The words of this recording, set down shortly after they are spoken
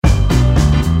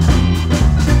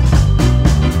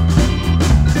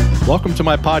Welcome to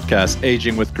my podcast,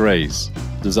 Aging with Grace,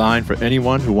 designed for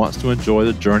anyone who wants to enjoy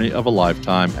the journey of a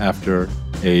lifetime after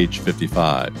age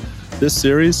 55. This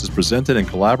series is presented in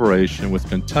collaboration with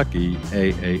Kentucky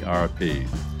AARP.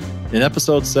 In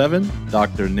episode 7,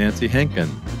 Dr. Nancy Henkin,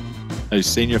 a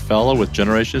senior fellow with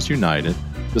Generations United,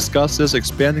 discusses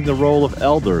expanding the role of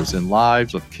elders in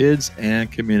lives of kids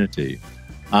and community.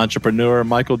 Entrepreneur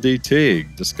Michael D.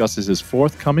 Teague discusses his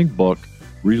forthcoming book,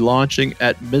 Relaunching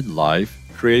at Midlife,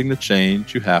 Creating the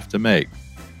Change You Have to Make.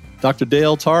 Dr.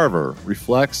 Dale Tarver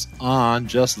reflects on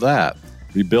just that,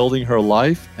 rebuilding her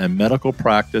life and medical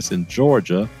practice in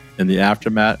Georgia in the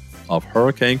aftermath of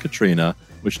Hurricane Katrina,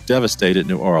 which devastated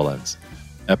New Orleans.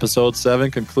 Episode 7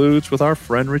 concludes with our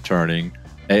friend returning,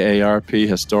 AARP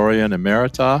historian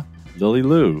emerita Lily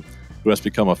Liu, who has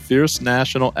become a fierce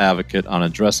national advocate on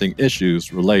addressing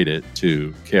issues related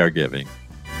to caregiving.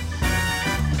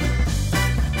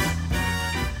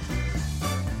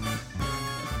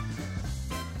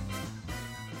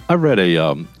 I read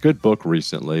a good book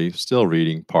recently, still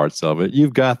reading parts of it.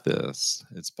 You've Got This.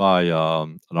 It's by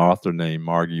an author named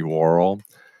Margie Worrell.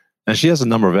 And she has a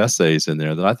number of essays in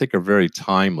there that I think are very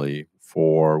timely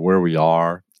for where we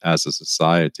are as a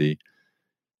society.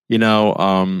 You know,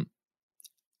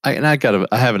 I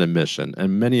have an admission,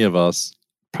 and many of us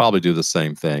probably do the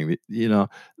same thing. You know,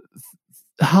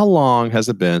 how long has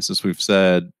it been since we've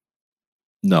said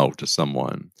no to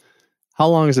someone? How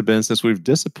long has it been since we've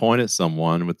disappointed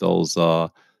someone with those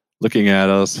looking at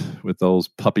us with those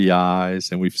puppy eyes,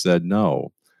 and we've said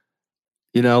no?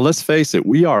 You know, let's face it,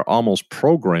 we are almost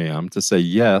programmed to say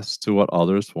yes to what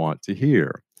others want to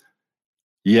hear.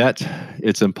 Yet,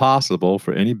 it's impossible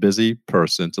for any busy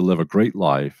person to live a great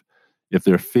life if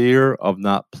their fear of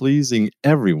not pleasing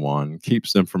everyone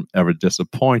keeps them from ever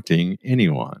disappointing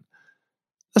anyone.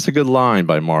 That's a good line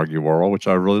by Margie Worrell, which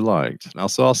I really liked. Now,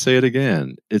 so I'll say it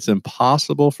again. It's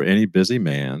impossible for any busy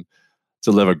man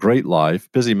to live a great life,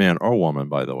 busy man or woman,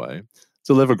 by the way,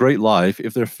 to live a great life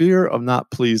if their fear of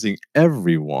not pleasing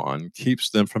everyone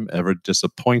keeps them from ever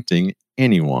disappointing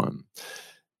anyone.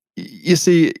 You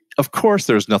see, of course,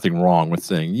 there's nothing wrong with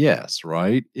saying yes,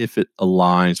 right? If it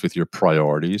aligns with your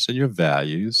priorities and your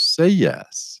values, say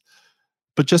yes.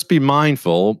 But just be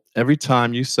mindful, every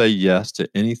time you say yes to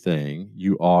anything,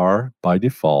 you are, by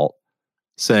default,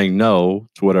 saying no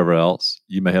to whatever else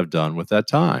you may have done with that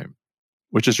time,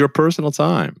 which is your personal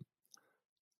time.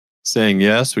 Saying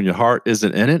yes when your heart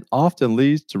isn't in it often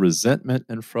leads to resentment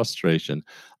and frustration.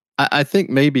 I think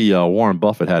maybe Warren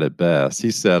Buffett had it best.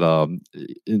 He said,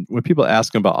 when people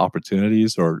ask him about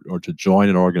opportunities or to join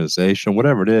an organization,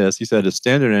 whatever it is, he said his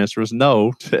standard answer is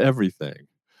no to everything.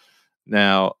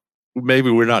 Now,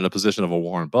 maybe we're not in a position of a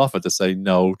Warren Buffett to say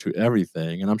no to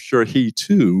everything. And I'm sure he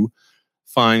too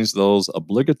finds those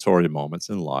obligatory moments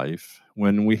in life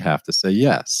when we have to say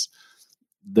yes.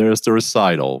 There's the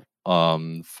recital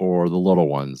for the little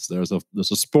ones. There's a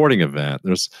sporting event.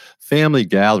 There's family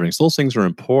gatherings. Those things are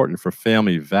important for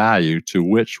family value, to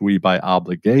which we, by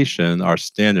obligation, our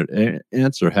standard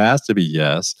answer has to be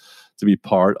yes, to be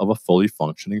part of a fully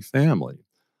functioning family,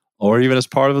 or even as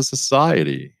part of a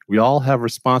society. We all have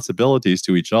responsibilities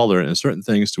to each other and certain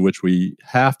things to which we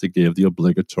have to give the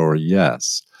obligatory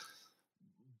yes.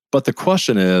 But the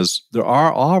question is, there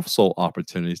are also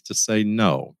opportunities to say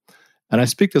no. And I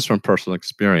speak this from personal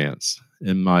experience.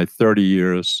 In my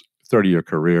 30-year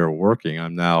career working,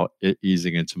 I'm now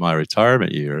easing into my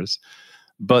retirement years.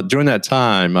 But during that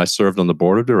time, I served on the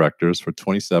board of directors for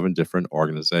 27 different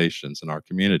organizations in our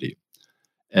community,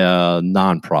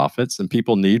 nonprofits, and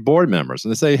people need board members.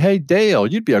 And they say, "Hey, Dale,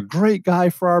 you'd be a great guy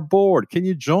for our board. Can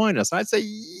you join us?" I'd say,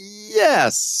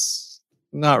 yes,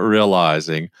 not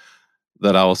realizing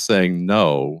that I was saying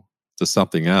no to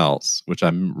something else, which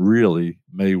I really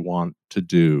may want to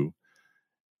do.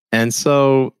 And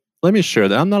so let me share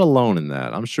that. I'm not alone in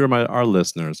that. I'm sure our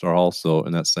listeners are also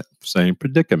in that same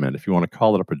predicament, if you want to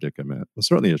call it a predicament, but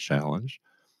certainly a challenge.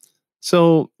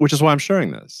 So, which is why I'm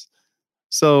sharing this.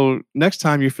 So next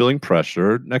time you're feeling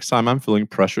pressured, next time I'm feeling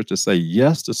pressured to say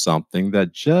yes to something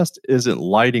that just isn't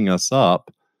lighting us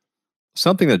up,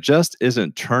 something that just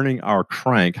isn't turning our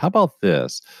crank, how about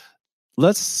this?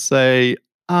 Let's say,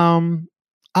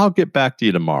 I'll get back to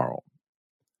you tomorrow.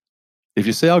 If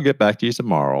you say I'll get back to you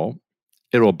tomorrow,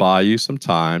 it will buy you some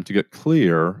time to get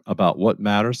clear about what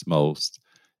matters most,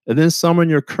 and then summon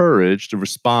your courage to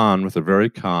respond with a very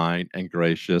kind and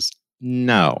gracious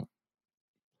no.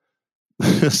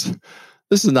 This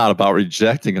is not about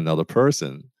rejecting another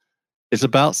person. It's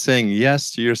about saying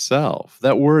yes to yourself.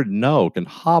 That word no can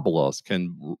hobble us,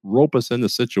 can rope us into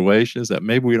situations that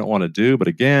maybe we don't want to do. But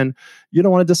again, you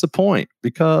don't want to disappoint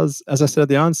because, as I said at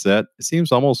the onset, it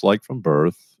seems almost like from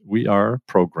birth, we are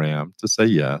programmed to say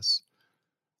yes.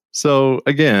 So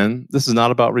again, this is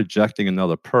not about rejecting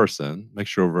another person. Make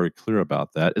sure we're very clear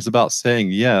about that. It's about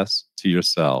saying yes to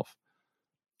yourself.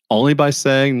 Only by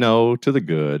saying no to the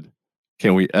good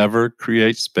can we ever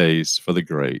create space for the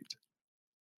great.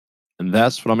 And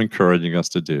that's what I'm encouraging us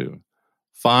to do.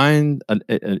 Find an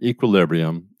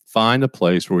equilibrium, find a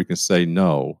place where we can say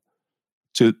no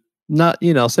to not,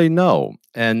 say no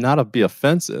and not be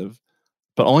offensive,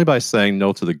 but only by saying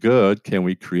no to the good can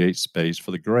we create space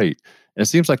for the great. And it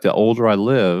seems like the older I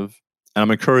live, and I'm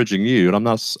encouraging you, and I'm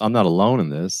not alone in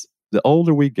this, the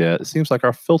older we get, it seems like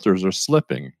our filters are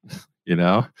slipping, you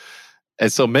know?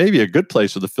 And so maybe a good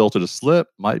place for the filter to slip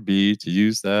might be to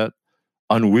use that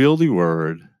unwieldy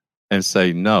word and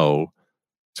say no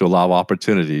to allow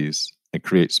opportunities and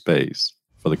create space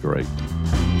for the great.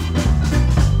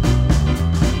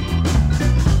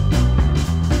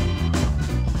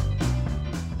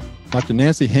 Dr.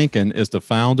 Nancy Hinken is the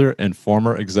founder and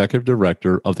former executive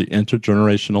director of the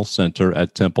Intergenerational Center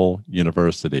at Temple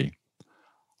University.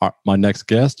 My next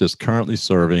guest is currently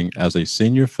serving as a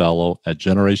senior fellow at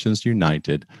Generations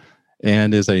United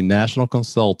and is a national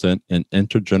consultant in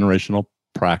intergenerational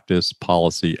practice,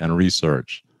 policy, and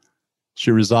research.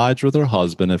 She resides with her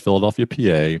husband in Philadelphia,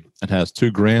 PA, and has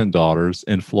 2 granddaughters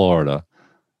in Florida.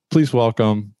 Please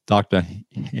welcome Dr.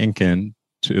 Hinken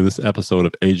to this episode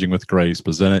of Aging with Grace,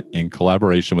 presented in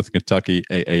collaboration with Kentucky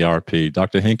AARP.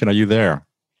 Dr. Hinken, are you there?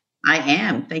 I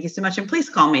am. Thank you so much. And please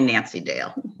call me Nancy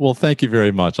Dale. Well, thank you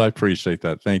very much. I appreciate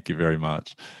that. Thank you very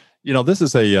much. This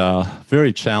is a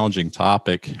very challenging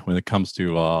topic when it comes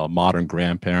to modern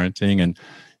grandparenting, and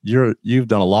you've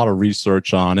done a lot of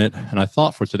research on it. And I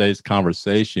thought for today's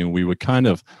conversation, we would kind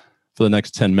of, for the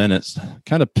next 10 minutes,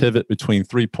 kind of pivot between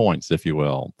 3 points, if you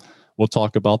will. We'll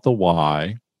talk about the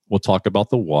why, we'll talk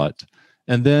about the what,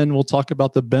 and then we'll talk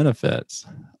about the benefits.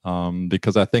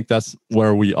 Because I think that's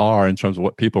where we are in terms of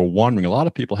what people are wondering. A lot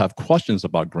of people have questions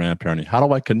about grandparenting. How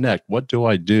do I connect? What do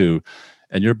I do?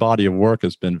 And your body of work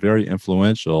has been very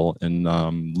influential in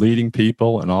leading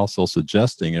people and also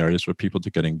suggesting areas for people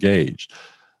to get engaged.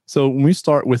 So when we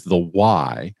start with the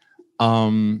why,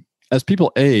 as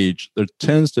people age, there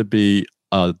tends to be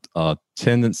a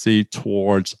tendency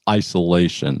towards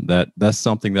isolation. That's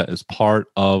something that is part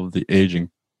of the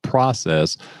aging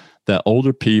process, that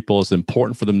older people, it's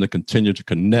important for them to continue to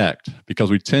connect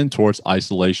because we tend towards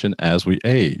isolation as we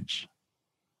age.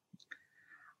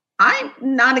 I'm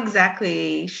not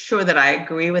exactly sure that I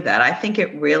agree with that. I think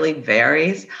it really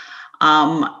varies.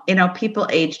 People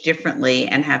age differently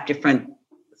and have different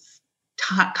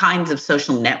kinds of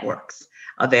social networks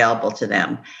available to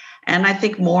them. And I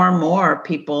think more and more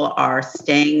people are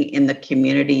staying in the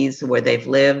communities where they've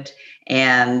lived,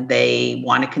 and they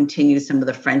want to continue some of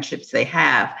the friendships they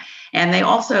have. And they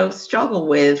also struggle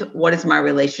with, what is my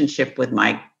relationship with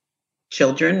my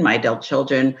children, my adult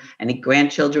children, any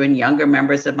grandchildren, younger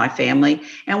members of my family,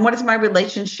 and what is my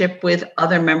relationship with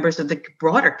other members of the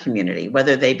broader community,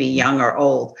 whether they be young or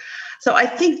old. So I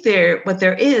think what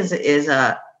there is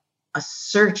a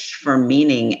search for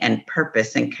meaning and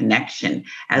purpose and connection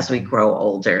as we grow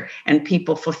older, and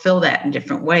people fulfill that in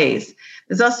different ways.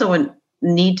 There's also a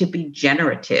need to be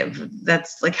generative.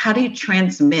 That's like, how do you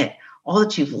transmit all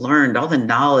that you've learned, all the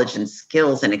knowledge and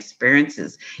skills and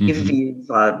experiences you've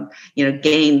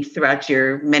gained throughout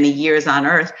your many years on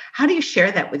Earth? How do you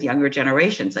share that with younger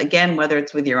generations? Again, whether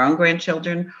it's with your own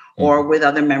grandchildren or with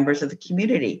other members of the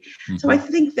community. So I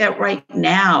think that right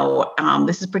now,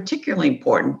 this is particularly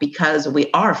important because we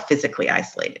are physically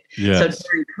isolated. Yes. So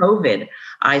during COVID,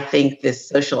 I think this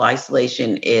social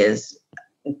isolation is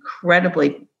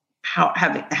incredibly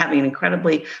having an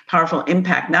incredibly powerful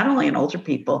impact, not only on older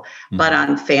people, but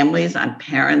on families, on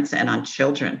parents, and on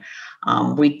children.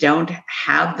 We don't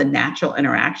have the natural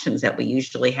interactions that we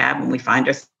usually have when we find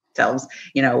ourselves,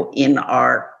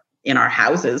 in our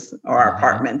houses or our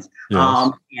apartments,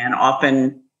 Yes. and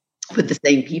often with the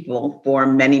same people for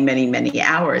many, many, many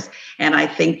hours. And I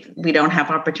think we don't have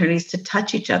opportunities to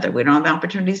touch each other. We don't have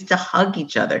opportunities to hug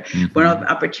each other. We don't have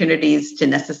opportunities to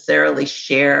necessarily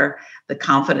share the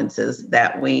confidences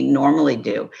that we normally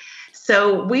do.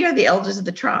 So we are the elders of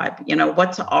the tribe.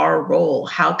 What's our role?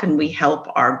 How can we help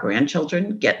our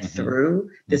grandchildren get through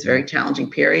this very challenging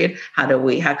period?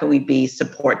 How can we be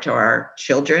support to our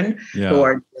children who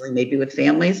are dealing maybe with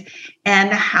families?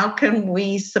 And how can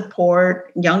we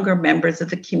support younger members of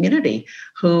the community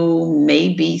who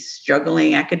may be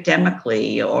struggling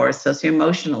academically or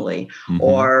socioemotionally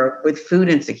or with food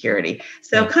insecurity?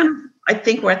 So I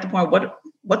think we're at the point,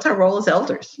 what's our role as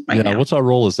elders right now? What's our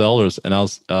role as elders? And I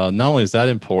was not only is that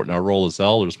important, our role as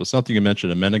elders, but something you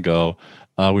mentioned a minute ago,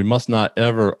 we must not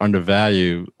ever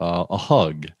undervalue a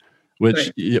hug,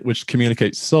 which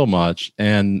communicates so much.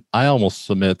 And I almost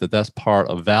submit that that's part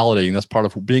of validating, that's part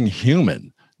of being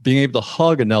human, being able to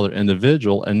hug another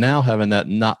individual, and now having that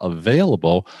not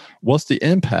available. What's the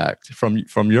impact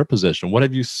from your position? What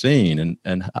have you seen,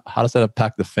 and how does that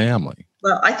impact the family?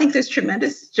 Well, I think there's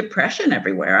tremendous depression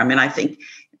everywhere. I mean, I think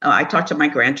I talk to my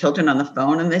grandchildren on the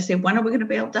phone and they say, when are we going to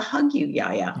be able to hug you,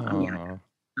 Yaya?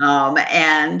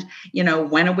 And,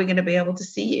 when are we going to be able to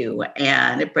see you?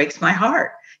 And it breaks my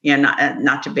heart,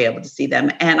 not to be able to see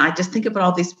them. And I just think about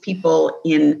all these people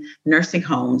in nursing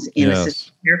homes, in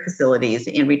assisted care facilities,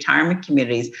 in retirement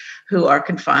communities who are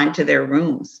confined to their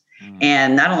rooms.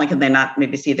 And not only can they not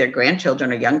maybe see their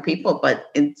grandchildren or young people,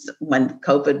 but when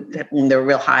there were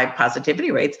real high positivity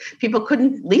rates, people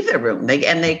couldn't leave their room.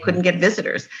 They couldn't get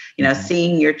visitors,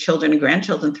 seeing your children and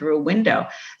grandchildren through a window.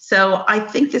 So I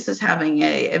think this is having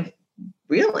a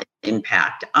real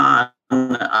impact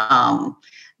on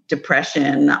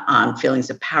depression, on feelings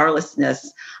of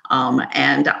powerlessness,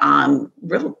 and on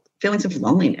real feelings of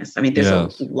loneliness. I mean, there's a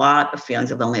lot of feelings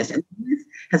of loneliness, and this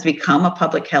has become a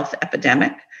public health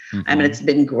epidemic. I mean, it's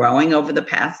been growing over the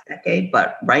past decade,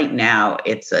 but right now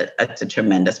it's a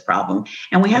tremendous problem.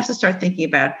 And we have to start thinking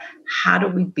about, how do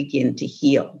we begin to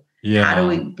heal? How do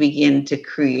we begin to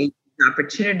create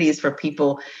opportunities for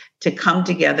people to come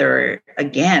together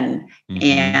again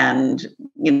and,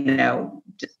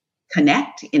 just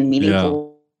connect in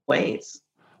meaningful ways?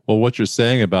 Well, what you're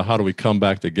saying about how do we come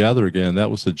back together again, that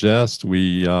would suggest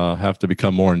we have to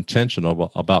become more intentional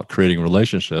about creating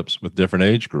relationships with different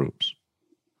age groups.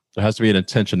 There has to be an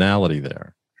intentionality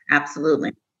there.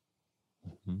 Absolutely.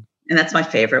 And that's my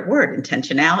favorite word,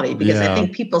 intentionality, because I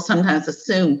think people sometimes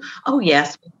assume, oh,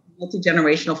 yes,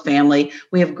 multi-generational family,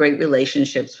 we have great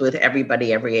relationships with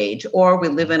everybody, every age, or we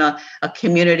live in a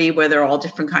community where there are all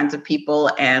different kinds of people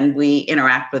and we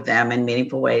interact with them in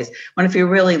meaningful ways. When if you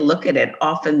really look at it,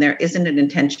 often there isn't an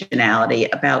intentionality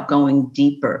about going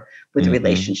deeper with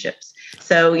relationships.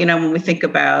 So, when we think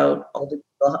about older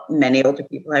people, many older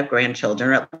people have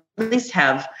grandchildren, or at least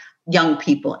have young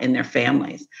people in their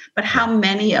families. But how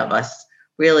many of us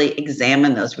really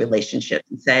examine those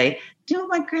relationships and say, do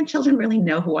my grandchildren really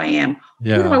know who I am?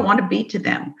 Who do I want to be to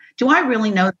them? Do I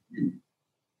really know them?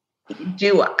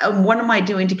 What am I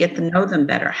doing to get to know them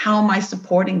better? How am I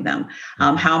supporting them?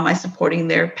 How am I supporting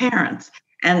their parents?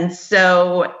 And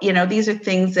so, these are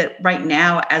things that right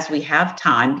now, as we have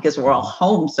time, because we're all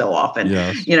home so often,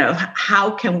 how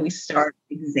can we start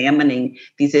examining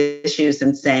these issues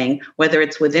and saying, whether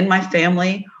it's within my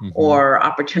family or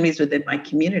opportunities within my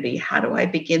community, how do I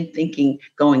begin thinking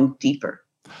going deeper?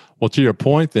 Well, to your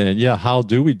point then, how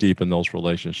do we deepen those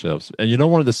relationships? And you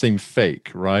don't want it to seem fake,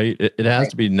 right? It has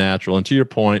to be natural. And to your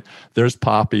point, there's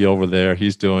Poppy over there.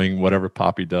 He's doing whatever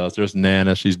Poppy does. There's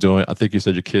Nana. She's doing, I think you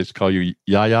said your kids call you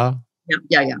Yaya?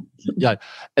 Yeah.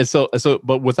 And so,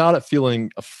 but without it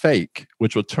feeling fake,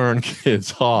 which will turn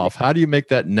kids off, how do you make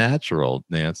that natural,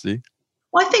 Nancy?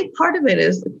 Well, I think part of it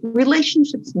is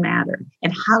relationships matter,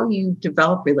 and how you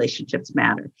develop relationships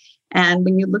matter. And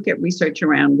when you look at research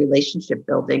around relationship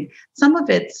building, some of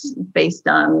it's based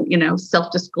on,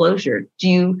 self-disclosure. Do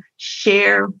you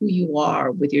share who you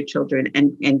are with your children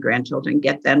and grandchildren,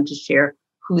 get them to share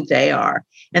who they are?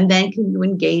 And then can you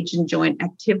engage in joint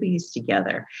activities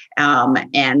together?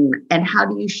 And how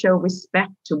do you show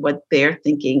respect to what they're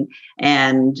thinking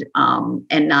and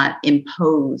not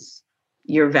impose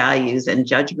your values and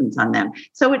judgments on them?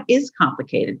 So it is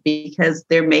complicated because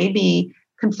there may be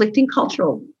conflicting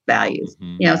cultural values.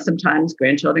 Sometimes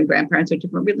grandchildren, grandparents are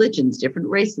different religions, different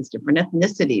races, different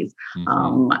ethnicities.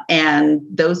 And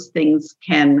those things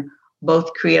can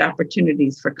both create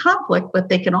opportunities for conflict, but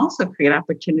they can also create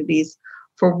opportunities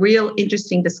for real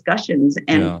interesting discussions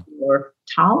and for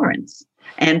tolerance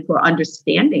and for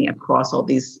understanding across all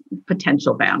these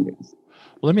potential boundaries.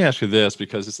 Well, let me ask you this,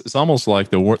 because it's almost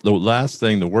like the worst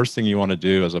thing you want to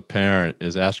do as a parent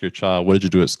is ask your child, what did you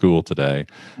do at school today?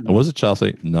 And what does the child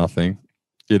say? Nothing.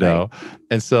 you know.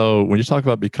 And so when you talk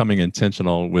about becoming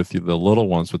intentional with the little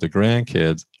ones, with the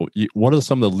grandkids, what are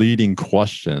some of the leading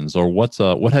questions, or what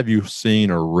have you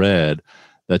seen or read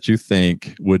that you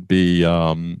think would be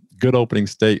good opening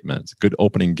statements, good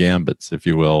opening gambits, if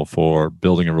you will, for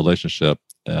building a relationship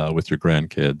with your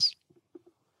grandkids?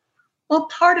 Well,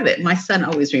 part of it, my son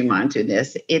always reminds me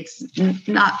this. It's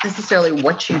not necessarily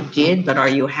what you did, but are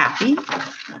you happy?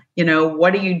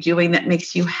 What are you doing that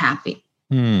makes you happy?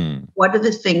 What are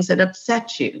the things that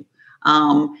upset you?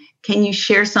 Can you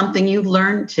share something you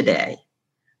learned today?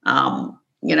 Are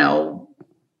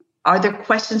there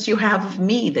questions you have of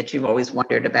me that you've always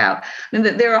wondered about? And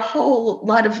there are a whole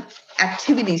lot of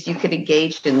activities you could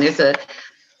engage in. There's a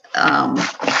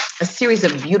series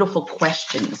of beautiful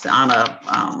questions on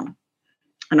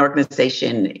an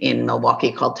organization in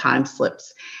Milwaukee called Time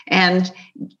Slips. And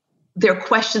there are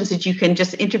questions that you can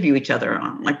just interview each other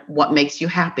on, like, what makes you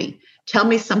happy? Tell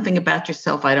me something about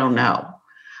yourself I don't know.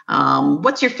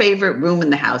 What's your favorite room in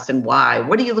the house and why?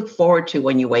 What do you look forward to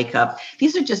when you wake up?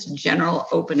 These are just general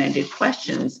open-ended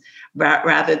questions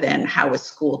rather than how was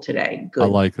school today? Good. I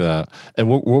like that. And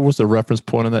what was the reference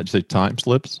point on that? Did you say Time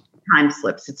Slips? Time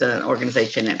Slips. It's an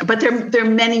organization, but there are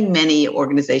many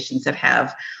organizations that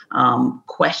have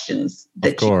questions.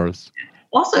 That of course.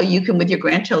 Also, you can, with your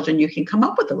grandchildren, you can come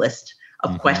up with a list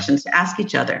of questions to ask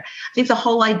each other. I think the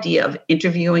whole idea of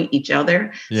interviewing each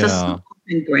other. Yeah. So some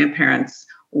grandparents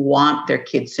want their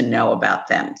kids to know about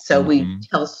them. So we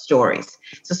tell stories.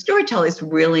 So storytelling is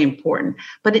really important,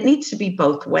 but it needs to be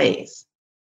both ways.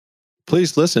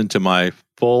 Please listen to my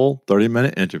full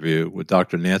 30-minute interview with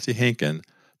Dr. Nancy Hinken,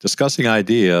 discussing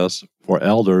ideas for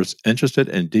elders interested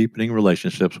in deepening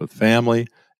relationships with family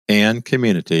and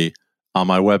community on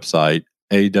my website,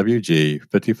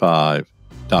 awg55.com.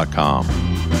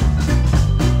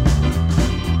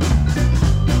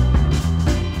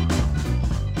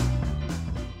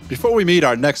 Before we meet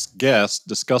our next guest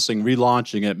discussing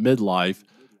relaunching at midlife,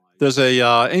 there's a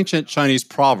ancient Chinese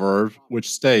proverb which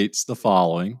states the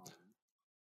following: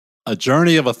 a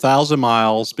journey of 1,000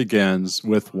 miles begins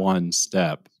with one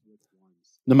step.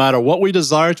 No matter what we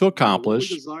desire to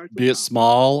accomplish, be it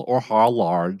small or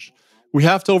large, we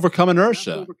have to overcome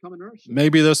inertia.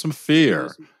 Maybe there's some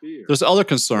fear. There's other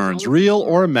concerns, real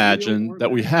or imagined,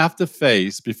 that we have to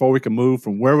face before we can move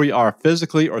from where we are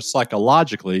physically or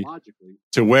psychologically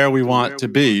to where we want to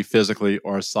be physically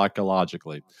or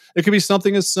psychologically. It could be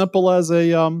something as simple as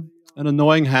an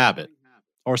annoying habit,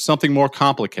 or something more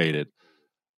complicated,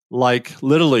 like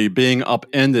literally being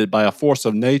upended by a force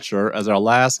of nature, as our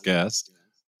last guest,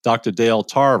 Dr. Dale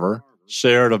Tarver,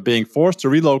 shared of being forced to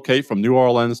relocate from New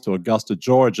Orleans to Augusta,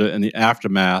 Georgia in the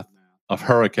aftermath of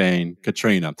Hurricane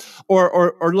Katrina.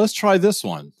 Or let's try this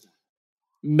one.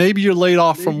 Maybe you're laid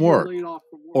off from work,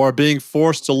 or being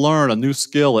forced to learn a new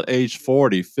skill at age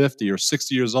 40, 50, or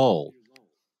 60 years old.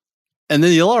 And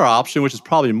then the other option, which is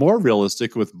probably more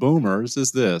realistic with boomers,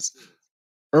 is this: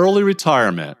 early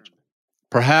retirement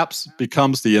perhaps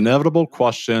becomes the inevitable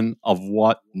question of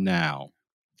what now.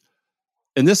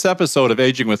 In this episode of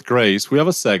Aging with Grace, we have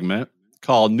a segment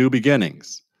called New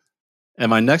Beginnings. And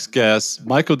my next guest,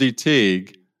 Michael D.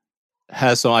 Teague,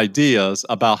 has some ideas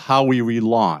about how we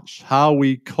relaunch, how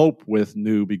we cope with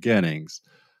new beginnings.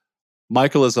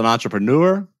 Michael is an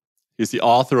entrepreneur. He's the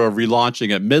author of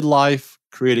Relaunching at Midlife,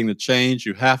 Creating the Change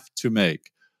You Have to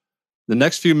Make. The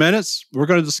next few minutes, we're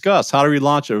going to discuss how to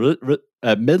relaunch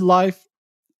at midlife,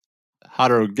 how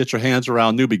to get your hands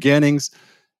around new beginnings,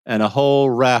 and a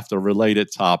whole raft of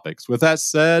related topics. With that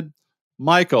said,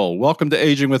 Michael, welcome to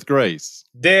Aging with Grace.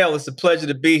 Dale, it's a pleasure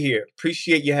to be here.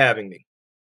 Appreciate you having me.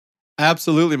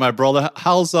 Absolutely, my brother.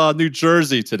 How's New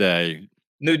Jersey today?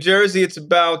 New Jersey, it's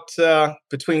about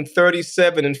between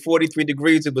 37 and 43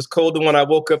 degrees. It was colder when I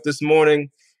woke up this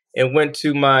morning and went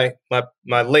to my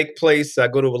lake place. I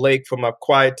go to a lake for my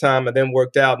quiet time and then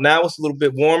worked out. Now it's a little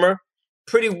bit warmer.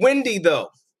 Pretty windy,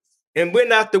 though. And we're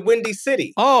not the Windy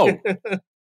City. Oh.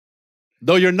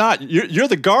 No, you're not. You're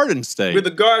the Garden State. We're the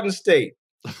Garden State.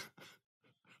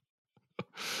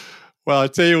 Well, I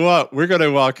tell you what, we're going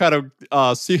to kind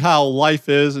of see how life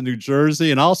is in New Jersey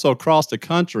and also across the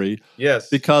country. Yes.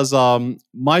 Because,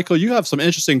 Michael, you have some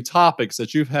interesting topics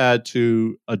that you've had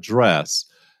to address.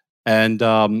 And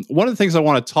one of the things I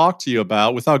want to talk to you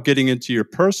about, without getting into your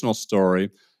personal story,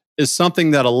 is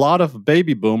something that a lot of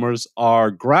baby boomers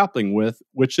are grappling with,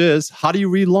 which is, how do you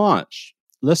relaunch?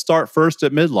 Let's start first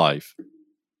at midlife.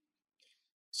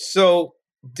 So,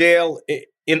 Dale,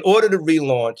 in order to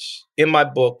relaunch, in my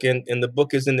book, and the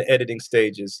book is in the editing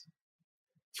stages,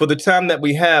 for the time that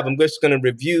we have, I'm just going to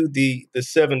review the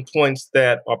 7 points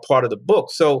that are part of the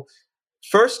book. So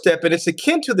first step, and it's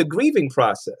akin to the grieving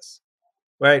process,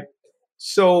 right?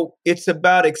 So it's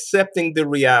about accepting the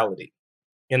reality.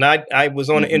 And I was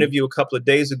on an interview a couple of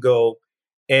days ago,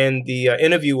 and the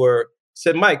interviewer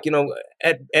said, Mike,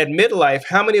 at midlife,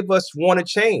 how many of us want to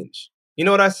change? You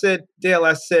know what I said, Dale?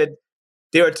 I said,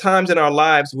 there are times in our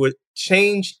lives where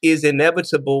change is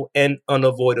inevitable and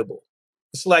unavoidable.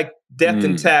 It's like death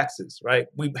and taxes, right?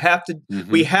 We have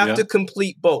to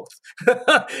complete both.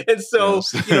 And so,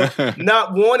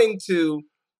 not wanting to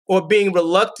or being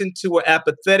reluctant to or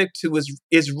apathetic to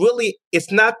is really,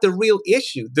 it's not the real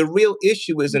issue. The real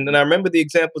issue is, and I remember the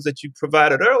examples that you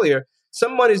provided earlier,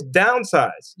 someone is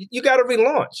downsized. You got to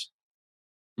relaunch.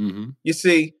 You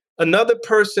see, another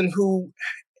person who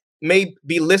may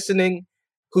be listening,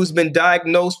 who's been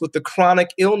diagnosed with a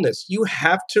chronic illness, you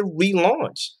have to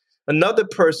relaunch. Another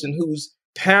person whose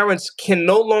parents can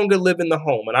no longer live in the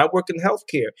home, and I work in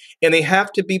healthcare, and they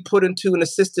have to be put into an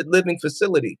assisted living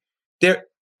facility. Their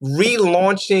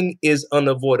relaunching is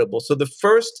unavoidable. So the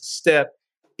first step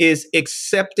is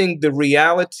accepting the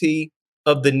reality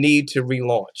of the need to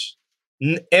relaunch.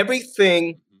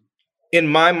 Everything in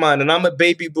my mind, and I'm a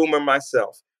baby boomer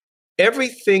myself,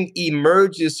 everything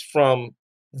emerges from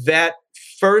that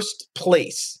first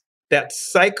place, that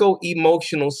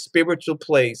psycho-emotional, spiritual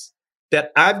place,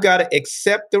 that I've got to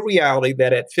accept the reality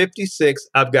that at 56,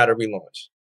 I've got to relaunch.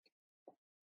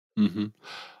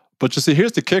 But you see,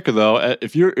 here's the kicker, though.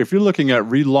 If you're looking at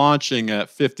relaunching at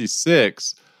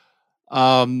 56,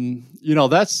 that's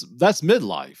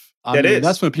midlife. I mean,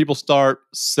 that's when people start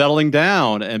settling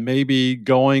down and maybe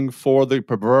going for the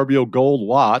proverbial gold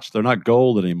watch. They're not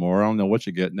gold anymore. I don't know what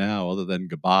you get now other than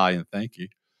goodbye and thank you.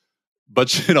 But,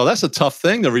 that's a tough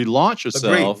thing to relaunch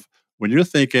yourself. Agreed. When you're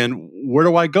thinking, where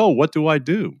do I go? What do I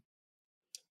do?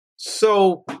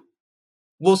 So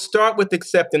we'll start with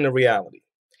accepting the reality.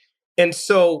 And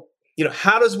so,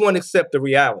 how does one accept the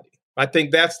reality? I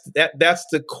think that's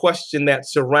the question that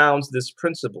surrounds this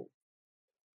principle.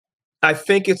 I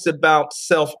think it's about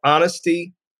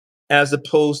self-honesty as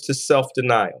opposed to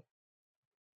self-denial.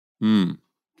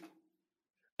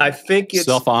 I think it's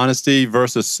self-honesty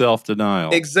versus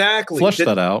self-denial. Exactly. Flesh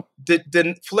that out.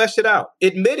 Flesh it out.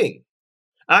 Admitting.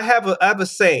 I have a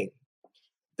saying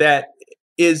that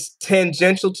is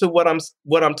tangential to what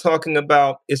I'm talking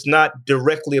about. It's not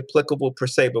directly applicable per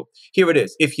se, but here it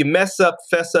is. If you mess up,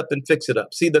 fess up and fix it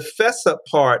up. See, the fess up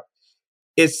part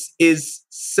is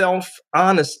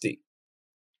self-honesty.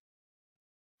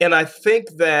 And I think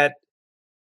that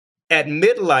at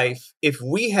midlife, if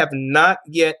we have not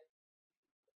yet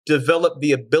developed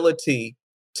the ability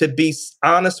to be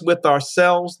honest with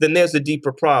ourselves, then there's a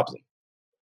deeper problem.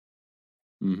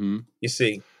 You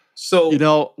see? So,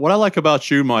 what I like about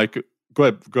you, Mike, go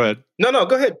ahead. No,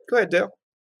 go ahead. Go ahead, Dale.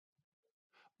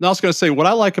 No, I was going to say, what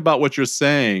I like about what you're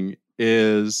saying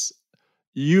is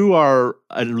you are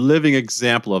a living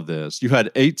example of this. You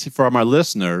had for my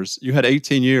listeners, you had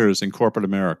 18 years in corporate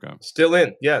America. Still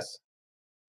in, yes.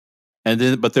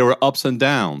 But there were ups and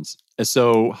downs. And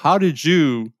so how did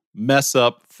you mess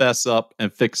up, fess up,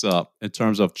 and fix up in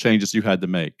terms of changes you had to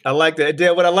make? I like that.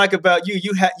 Dale, what I like about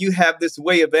you have this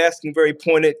way of asking very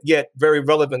pointed yet very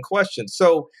relevant questions.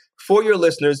 So for your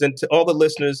listeners and to all the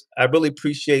listeners, I really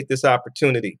appreciate this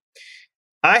opportunity.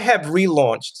 I have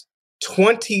relaunched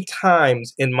 20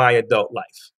 times in my adult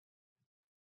life.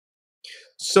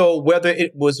 So whether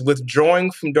it was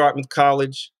withdrawing from Dartmouth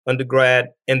College undergrad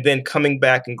and then coming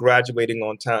back and graduating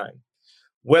on time,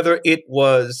 whether it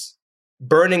was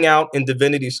burning out in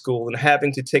divinity school and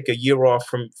having to take a year off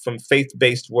from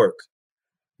faith-based work,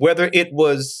 whether it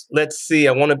was,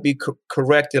 I want to be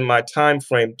correct in my time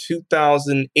frame,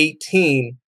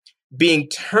 2018, being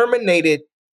terminated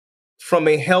from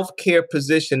a healthcare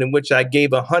position in which I gave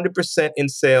 100% in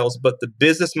sales, but the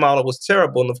business model was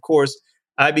terrible. And of course,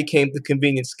 I became the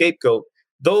convenient scapegoat.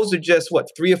 Those are just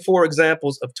 3 or 4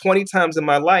 examples of 20 times in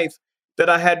my life that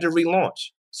I had to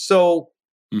relaunch. So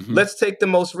let's take the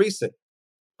most recent.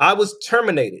 I was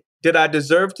terminated. Did I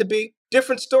deserve to be?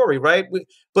 Different story, right?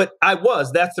 But I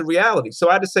was. That's the reality. So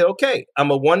I had to say, okay,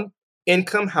 I'm a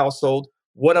one-income household.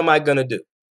 What am I going to do?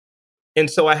 And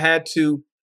so I had to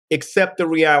accept the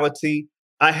reality.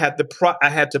 I had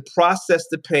to process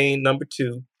the pain. Number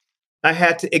 2, I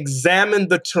had to examine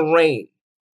the terrain.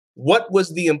 What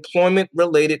was the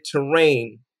employment-related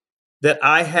terrain that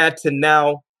I had to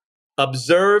now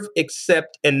observe,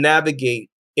 accept, and navigate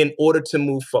in order to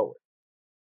move forward?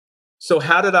 So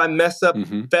how did I mess up,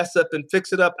 fess up, and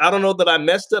fix it up? I don't know that I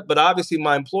messed up, but obviously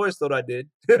my employers thought I did,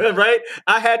 right?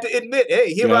 I had to admit,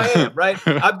 hey, here I am, right?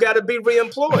 I've got to be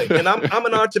reemployed, and I'm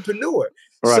an entrepreneur.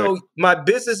 Right. So my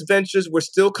business ventures were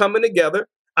still coming together.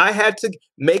 I had to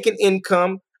make an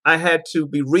income. I had to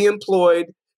be reemployed,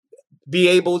 be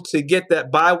able to get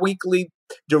that biweekly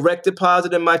direct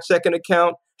deposit in my checking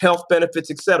account, health benefits,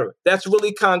 etc. That's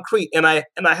really concrete. And I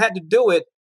had to do it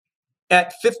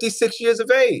at 56 years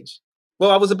of age. Well,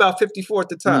 I was about 54 at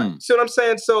the time. See what I'm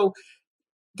saying? So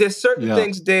there's certain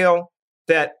things, Dale,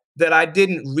 that I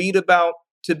didn't read about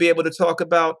to be able to talk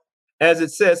about. As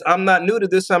it says, I'm not new to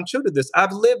this, I'm true to this.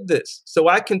 I've lived this. So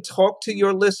I can talk to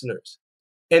your listeners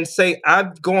and say,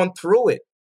 I've gone through it.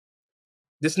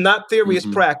 This is not theory, it's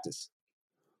practice.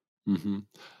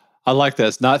 I like that.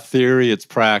 It's not theory, it's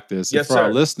practice. Yes, and for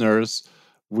our listeners,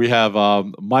 we have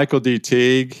Michael D.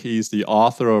 Teague. He's the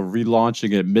author of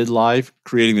Relaunching at Midlife,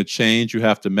 Creating the Change You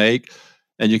Have to Make.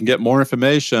 And you can get more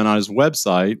information on his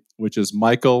website, which is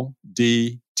Michael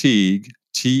D. Teague,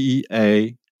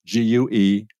 TEAGUE.com.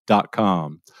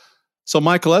 So,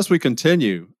 Michael, as we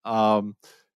continue, the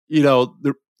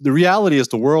reality is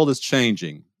the world is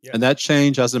changing. Yeah. And that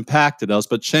change has impacted us,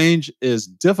 but change is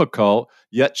difficult,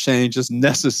 yet change is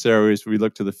necessary as we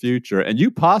look to the future. And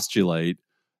you postulate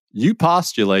a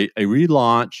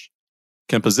relaunch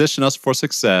can position us for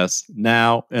success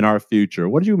now and our future.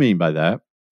 What do you mean by that?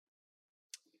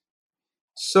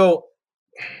 So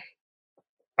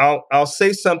I'll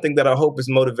say something that I hope is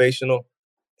motivational,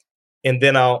 and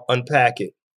then I'll unpack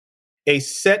it. A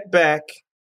setback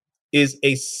is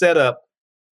a setup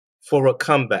for a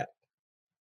comeback.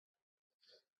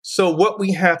 So what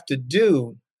we have to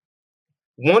do,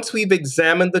 once we've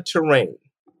examined the terrain,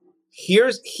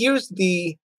 here's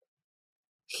the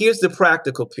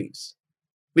practical piece.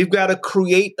 We've got to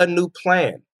create a new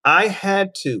plan. I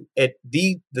had to, at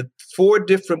the 4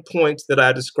 different points that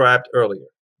I described earlier,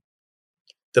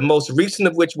 the most recent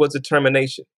of which was a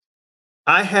termination,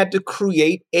 I had to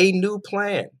create a new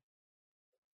plan.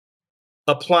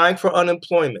 Applying for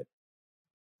unemployment.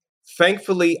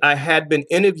 Thankfully, I had been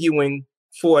interviewing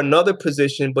for another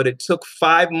position, but it took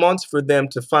 5 months for them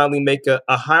to finally make a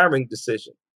hiring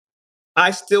decision.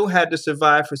 I still had to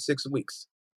survive for 6 weeks.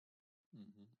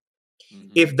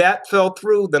 If that fell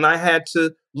through, then I had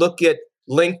to look at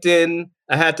LinkedIn.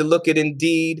 I had to look at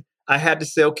Indeed. I had to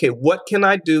say, okay, what can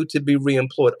I do to be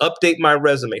reemployed? Update my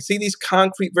resume. See these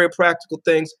concrete, very practical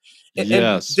things.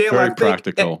 Yes, Dale, very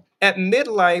practical. At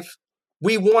midlife,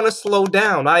 we want to slow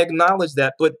down. I acknowledge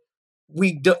that, but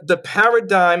the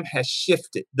paradigm has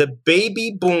shifted. The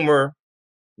baby boomer,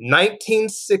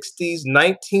 1960s,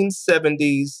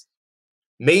 1970s,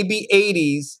 maybe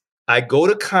 80s, I go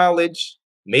to college,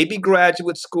 maybe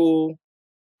graduate school,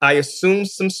 I assume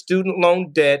some student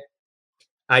loan debt,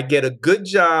 I get a good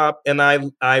job, and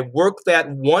I work that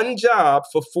one job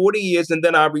for 40 years, and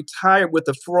then I retire with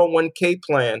a 401k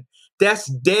plan. That's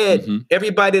dead.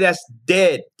 Everybody, that's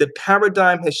dead. The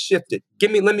paradigm has shifted.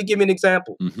 Let me give you an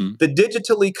example. The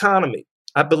digital economy,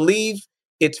 I believe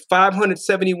it's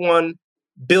 $571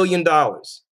 billion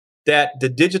that the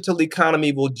digital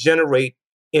economy will generate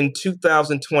in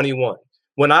 2021.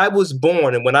 When I was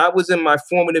born and when I was in my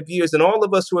formative years, and all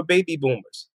of us who are baby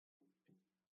boomers,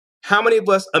 how many of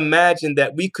us imagined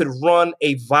that we could run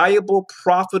a viable,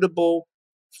 profitable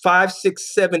 5,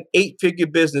 6, 7, 8-figure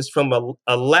business from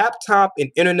a laptop,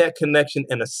 an internet connection,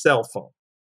 and a cell phone?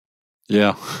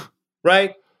 Yeah.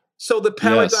 Right? So the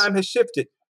paradigm has shifted.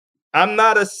 I'm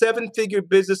not a 7-figure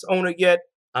business owner yet.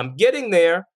 I'm getting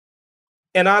there.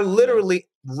 And I literally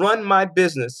run my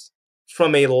business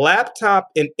from a laptop,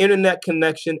 an internet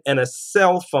connection, and a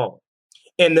cell phone.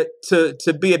 And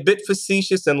to be a bit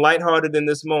facetious and lighthearted in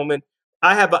this moment,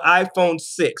 I have an iPhone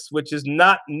 6, which is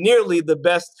not nearly the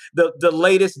best, the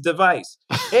latest device.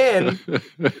 And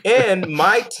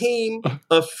my team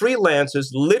of freelancers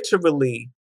literally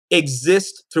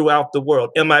exist throughout the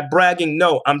world. Am I bragging?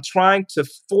 No, I'm trying to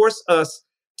force us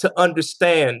to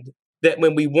understand that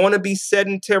when we want to be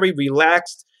sedentary,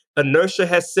 relaxed, inertia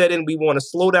has set in, we want to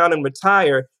slow down and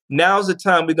retire, now's the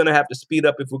time we're going to have to speed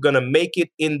up if we're going to make it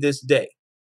in this day.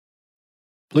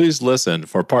 Please listen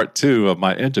for part 2 of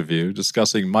my interview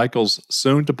discussing Michael's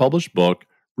soon-to-publish book,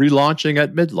 Relaunching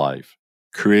at Midlife,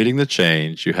 Creating the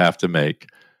Change You Have to Make,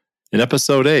 in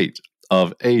episode 8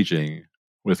 of Aging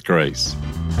with Grace.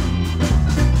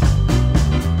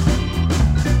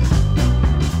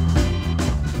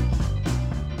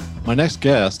 My next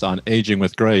guest on Aging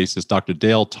with Grace is Dr.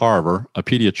 Dale Tarver, a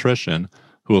pediatrician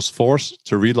who was forced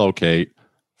to relocate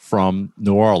from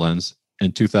New Orleans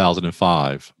in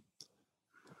 2005.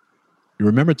 You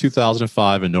remember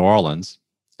 2005 in New Orleans,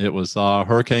 it was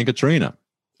Hurricane Katrina.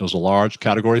 It was a large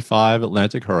Category 5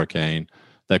 Atlantic hurricane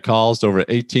that caused over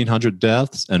 1,800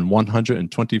 deaths and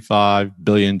 $125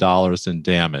 billion in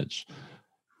damage.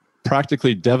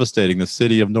 practically devastating the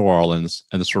city of New Orleans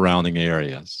and the surrounding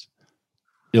areas.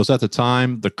 It was at the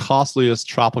time the costliest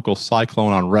tropical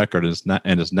cyclone on record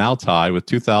and is now tied with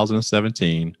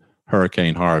 2017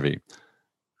 Hurricane Harvey.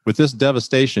 With this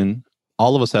devastation,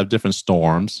 all of us have different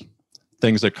storms,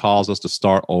 things that cause us to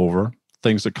start over,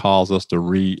 things that cause us to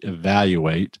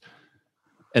reevaluate.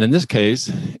 And in this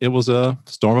case, it was a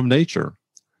storm of nature,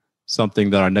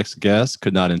 something that our next guest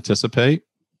could not anticipate,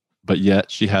 but yet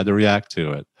she had to react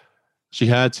to it. She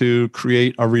had to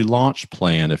create a relaunch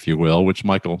plan, if you will, which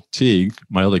Michael Teague,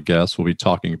 my other guest, will be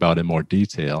talking about in more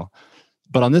detail.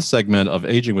 But on this segment of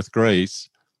Aging with Grace,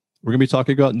 we're going to be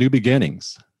talking about new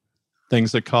beginnings,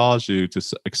 things that cause you to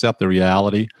accept the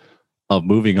reality of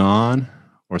moving on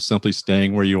or simply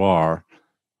staying where you are.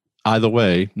 Either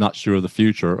way, not sure of the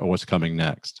future or what's coming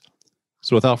next.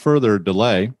 So without further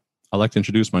delay, I'd like to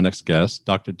introduce my next guest,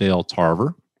 Dr. Dale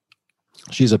Tarver.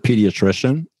 She's a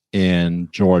pediatrician in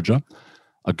Georgia,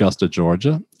 Augusta,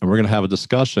 Georgia. And we're going to have a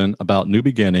discussion about new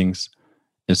beginnings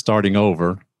and starting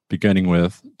over, beginning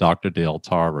with Dr. Dale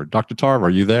Tarver. Dr. Tarver, are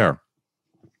you there?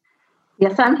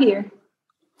 Yes, I'm here.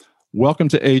 Welcome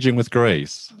to Aging with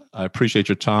Grace. I appreciate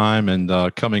your time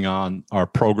and coming on our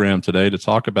program today to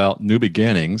talk about new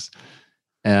beginnings.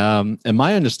 And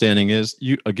my understanding is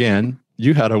you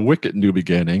had a wicked new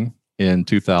beginning in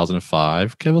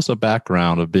 2005. Give us a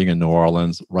background of being in New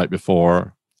Orleans right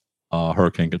before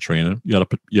Hurricane Katrina. You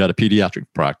had a pediatric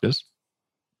practice.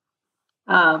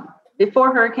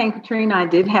 Before Hurricane Katrina, I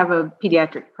did have a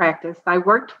pediatric practice. I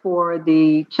worked for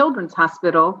the Children's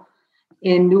Hospital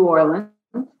in New Orleans,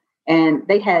 and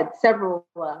they had several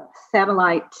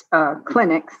satellite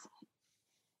clinics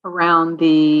around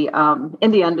in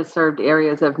the underserved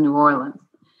areas of New Orleans.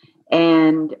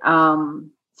 And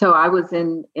so I was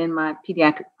in my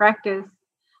pediatric practice,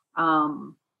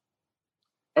 in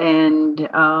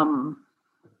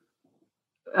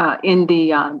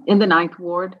the Ninth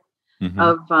Ward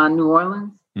of New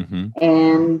Orleans,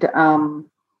 and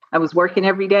I was working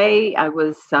every day. I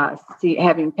was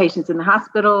having patients in the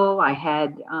hospital. I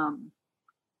had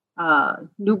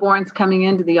newborns coming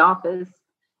into the office,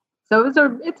 so it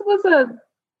was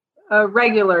a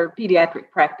regular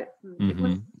pediatric practice. It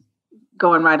was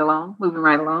moving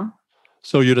right along.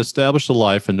 So you'd established a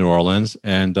life in New Orleans,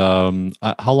 and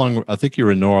how long? I think you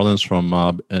were in New Orleans from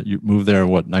you moved there in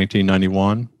what,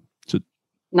 1991 to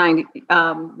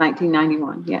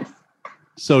 1991. Yes.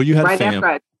 So you had right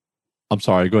after I'm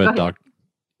sorry. Go ahead, Doc.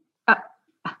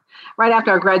 Right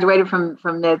after I graduated from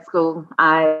med school,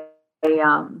 I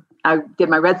did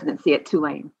my residency at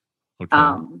Tulane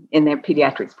in their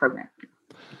pediatrics program.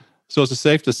 So is it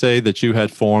safe to say that you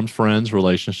had formed friends,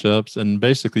 relationships, and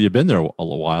basically you've been there a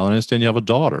little while? I understand you have a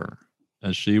daughter,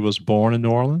 and she was born in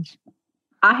New Orleans?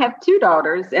 I have two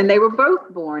daughters, and they were both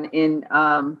born in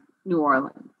New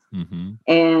Orleans.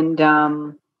 And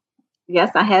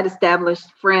yes, I had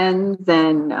established friends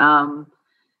and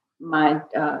my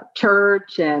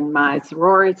church and my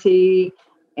sorority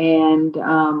and,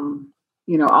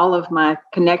 all of my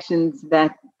connections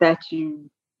that you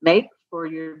make for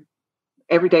your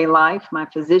everyday life, my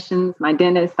physicians, my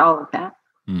dentist, all of that.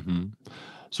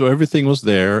 So everything was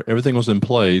there. Everything was in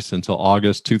place until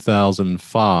August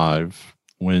 2005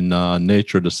 when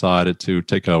nature decided to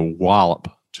take a wallop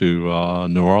to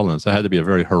New Orleans. That had to be a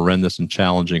very horrendous and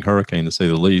challenging hurricane, to say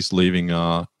the least, leaving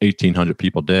 1,800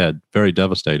 people dead. Very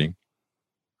devastating.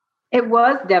 It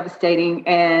was devastating.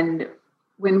 And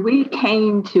when we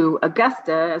came to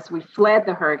Augusta, as we fled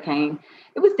the hurricane,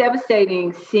 it was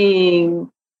devastating seeing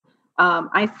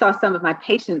I saw some of my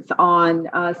patients on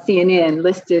CNN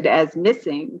listed as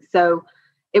missing. So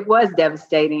it was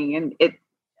devastating. And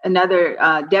another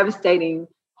devastating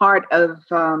part of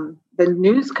the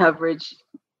news coverage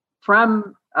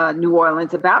from New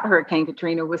Orleans about Hurricane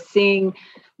Katrina was seeing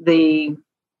the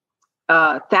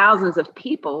thousands of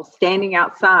people standing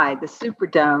outside the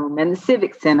Superdome and the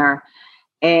Civic Center,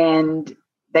 and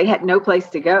they had no place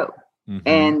to go.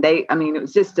 And it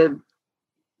was just a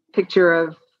picture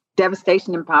of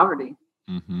devastation and poverty.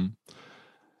 And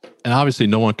obviously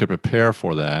no one could prepare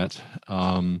for that.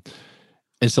 And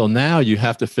so now you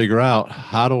have to figure out,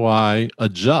 how do I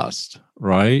adjust,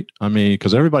 right? I mean,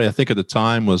 because everybody, I think at the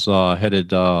time, was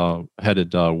headed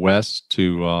west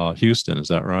to Houston. Is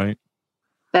that right?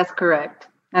 That's correct.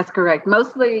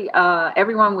 Mostly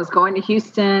everyone was going to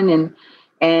Houston,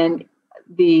 and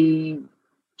the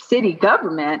city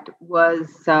government was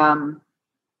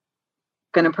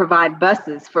going to provide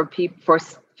buses for people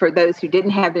for those who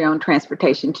didn't have their own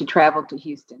transportation to travel to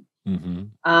Houston.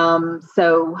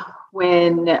 So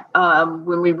when I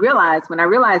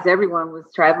realized everyone was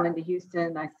traveling to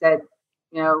Houston, I said,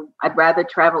 I'd rather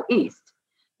travel east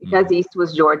because east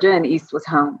was Georgia and east was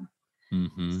home.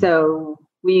 Mm-hmm. So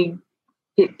we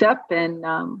picked up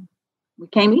and we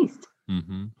came east.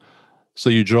 Mm-hmm. So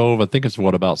you drove, I think it's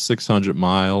about 600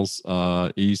 miles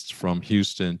east from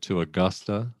Houston to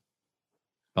Augusta.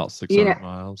 About 600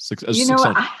 miles.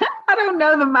 600. I don't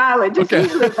know the mileage. It's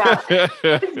Okay.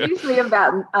 usually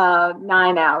about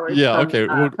 9 hours. Yeah.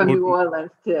 From New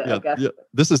Orleans to Augusta. Yeah.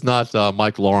 This is not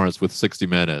Mike Lawrence with 60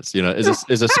 Minutes. Is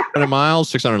it 600 miles?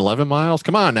 611 miles?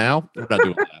 Come on now. We're not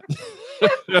doing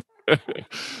that.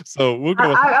 So we'll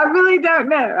go. I really don't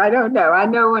know. I don't know. I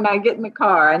know when I get in the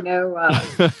car, I know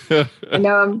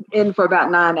I'm in for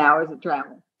about 9 hours of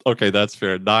travel. Okay, that's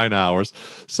fair. 9 hours.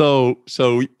 So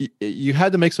you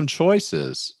had to make some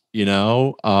choices.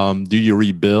 Do you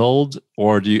rebuild,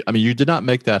 or you did not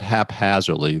make that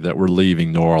haphazardly that we're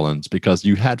leaving New Orleans, because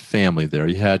you had family there,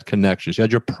 you had connections, you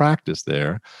had your practice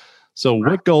there. So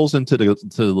what goes into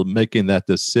to making that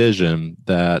decision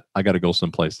that I got to go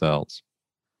someplace else?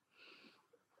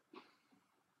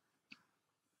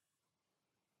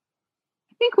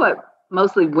 I think what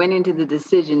mostly went into the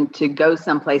decision to go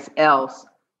someplace else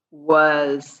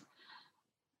was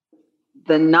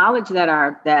the knowledge that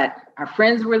our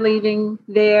friends were leaving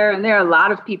there, and there are a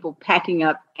lot of people packing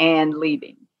up and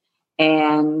leaving.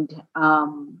 And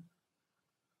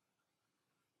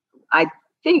I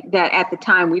think that at the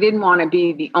time we didn't want to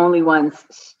be the only ones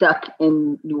stuck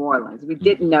in New Orleans. We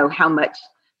didn't know how much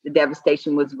the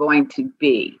devastation was going to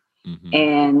be. Mm-hmm.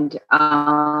 And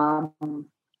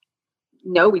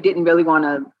no, we didn't really want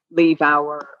to leave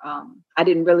I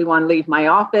didn't really want to leave my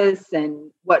office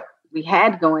and what we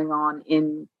had going on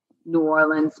in New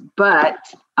Orleans.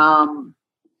 But I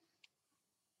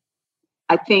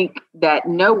think that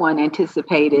no one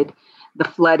anticipated the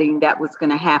flooding that was going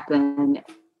to happen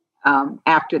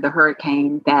after the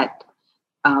hurricane that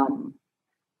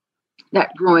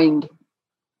ruined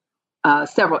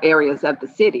several areas of the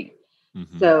city.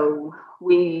 Mm-hmm. So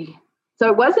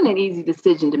it wasn't an easy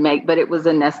decision to make, but it was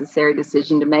a necessary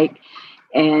decision to make.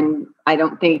 And I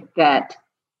don't think that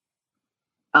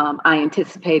I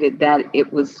anticipated that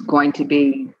it was going to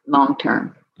be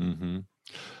long-term. Mm-hmm.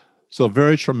 So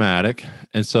very traumatic.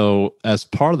 And so as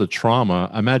part of the trauma,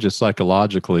 I imagine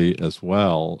psychologically as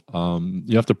well,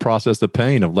 you have to process the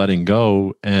pain of letting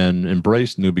go and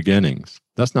embrace new beginnings.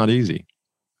 That's not easy.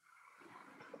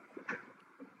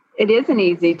 It isn't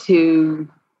easy to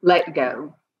let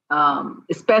go.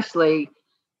 Especially,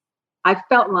 I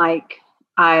felt like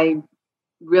I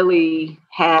really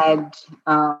had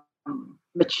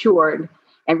matured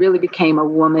and really became a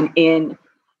woman in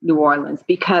New Orleans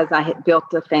because I had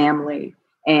built a family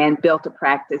and built a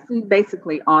practice and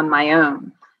basically on my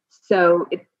own. So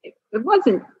it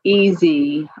wasn't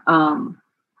easy.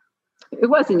 It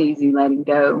wasn't easy letting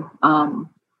go. Mm-hmm.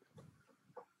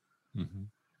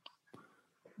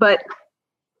 But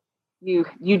you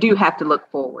do have to look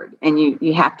forward, and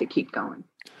you have to keep going.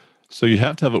 So you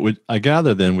have to have I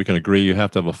gather then we can agree you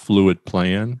have to have a fluid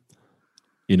plan.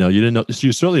 You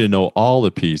certainly didn't know all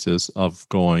the pieces of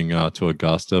going to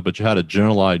Augusta, but you had a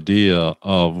general idea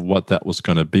of what that was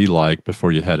going to be like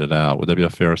before you headed out. Would that be a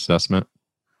fair assessment?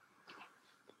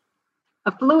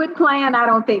 A fluid plan? I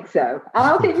don't think so. I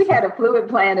don't think we had a fluid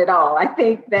plan at all. I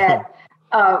think that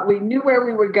we knew where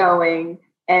we were going,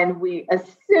 and we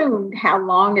assumed how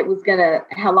long it was gonna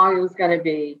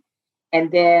be,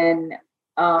 and then.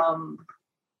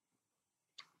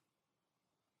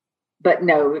 But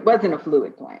no, it wasn't a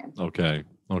fluid plan. Okay.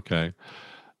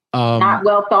 Not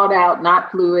well thought out, not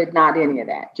fluid, not any of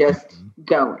that. Just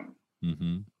going.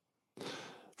 Mm-hmm.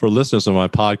 For listeners of my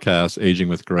podcast, Aging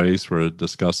with Grace, we're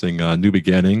discussing new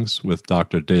beginnings with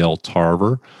Dr. Dale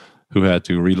Tarver, who had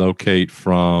to relocate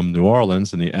from New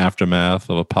Orleans in the aftermath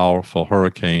of a powerful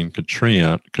Hurricane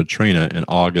Katrina in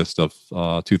August of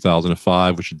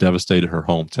 2005, which devastated her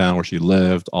hometown where she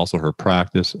lived, also her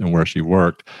practice and where she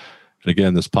worked. And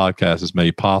again, this podcast is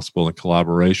made possible in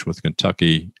collaboration with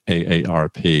Kentucky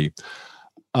AARP.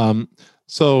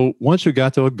 So once you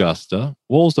got to Augusta,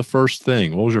 what was the first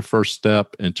thing? What was your first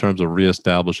step in terms of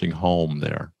reestablishing home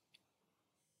there?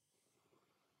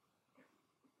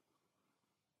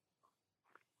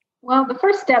 Well, the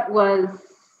first step was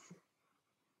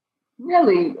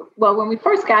when we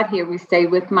first got here, we stayed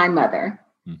with my mother.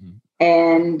 Mm-hmm.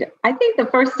 And I think the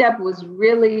first step was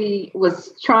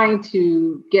trying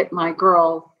to get my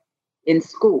girls in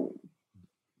school.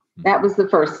 That was the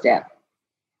first step.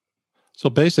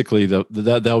 So basically, that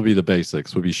would be the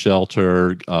basics. Would be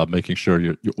shelter, making sure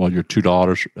your two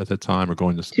daughters at that time are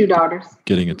going to two daughters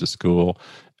getting into school,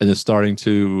 And it's starting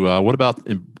to, what about,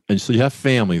 and so you have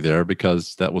family there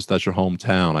because that's your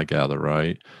hometown, I gather,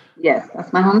 right? Yes,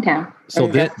 that's my hometown.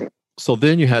 So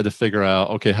then you had to figure out,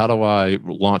 okay, how do I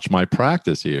launch my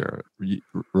practice here?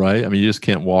 Right? I mean, you just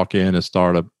can't walk in and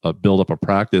start build up a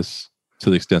practice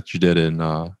to the extent you did in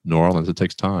New Orleans. It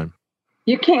takes time.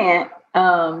 You can't.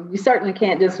 You certainly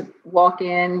can't just walk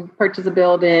in, purchase a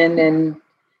building, and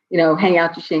hang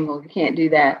out your shingle. You can't do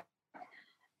that.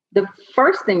 The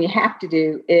first thing you have to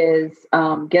do is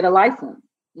get a license.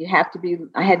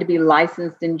 I had to be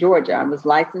licensed in Georgia. I was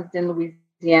licensed in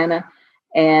Louisiana,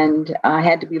 and I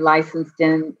had to be licensed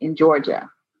in Georgia.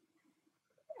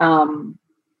 I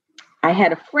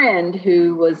had a friend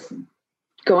who was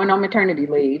going on maternity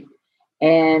leave,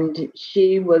 and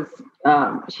she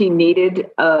needed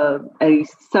a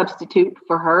substitute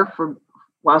for her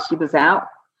while she was out.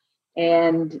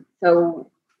 And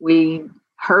so we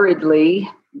hurriedly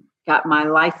got my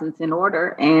license in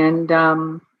order. And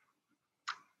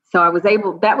so I was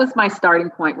that was my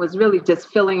starting point, was really just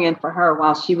filling in for her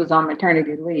while she was on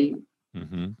maternity leave.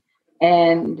 Mm-hmm.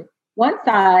 And once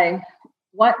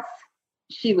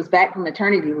she was back from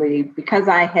maternity leave, because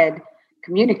I had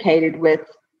communicated with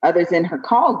others in her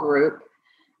call group,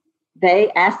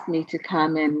 they asked me to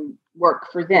come and work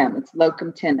for them. It's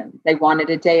locum tenens. They wanted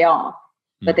a day off,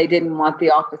 but they didn't want the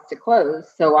office to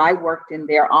close. So I worked in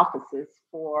their offices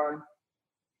for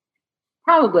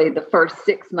probably the first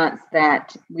 6 months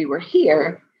that we were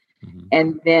here. Mm-hmm.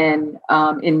 And then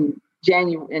in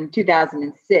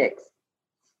 2006,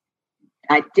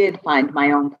 I did find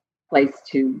my own place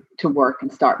to work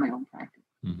and start my own practice.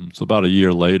 Mm-hmm. So about a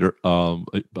year later,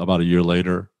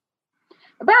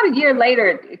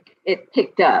 it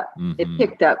picked up. Mm-hmm. It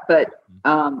picked up, but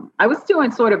I was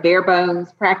doing sort of bare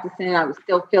bones practicing. I was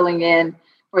still filling in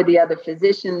for the other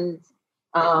physicians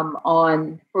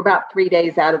for about 3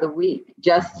 days out of the week,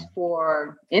 just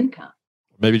for income.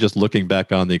 Maybe just looking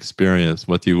back on the experience,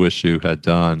 what do you wish you had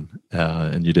done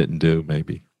and you didn't do,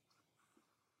 maybe?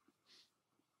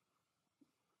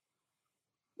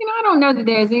 I don't know that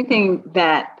there's anything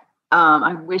that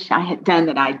I wish I had done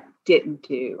that I didn't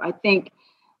do. I think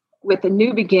with a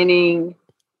new beginning,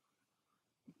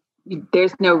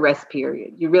 there's no rest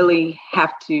period. You really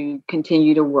have to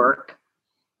continue to work.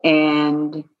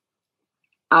 And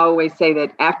I always say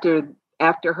that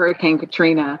after Hurricane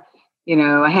Katrina,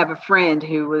 I have a friend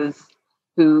who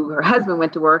her husband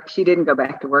went to work. She didn't go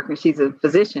back to work, and she's a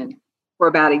physician, for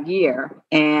about a year.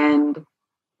 And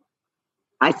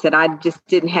I said, I just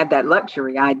didn't have that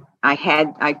luxury.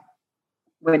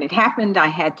 When it happened, I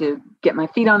had to get my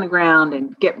feet on the ground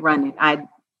and get running.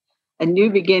 A new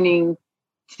beginning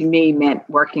to me meant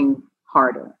working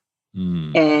harder.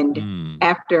 And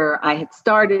after I had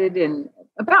started, and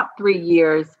about 3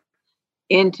 years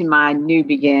into my new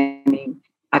beginning,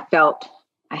 I felt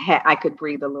I could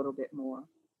breathe a little bit more.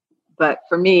 But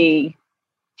for me,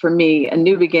 a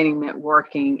new beginning meant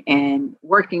working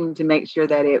to make sure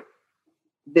that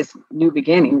this new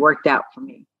beginning worked out for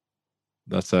me.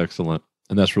 That's excellent.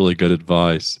 And that's really good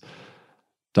advice.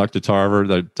 Dr.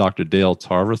 Dale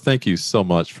Tarver, thank you so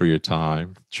much for your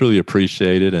time. Truly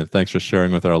appreciate it. And thanks for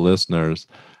sharing with our listeners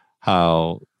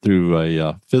how through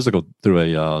a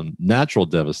natural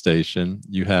devastation,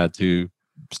 you had to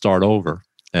start over.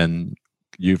 And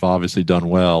you've obviously done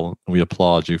well. And we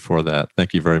applaud you for that.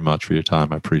 Thank you very much for your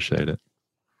time. I appreciate it.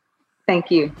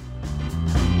 Thank you.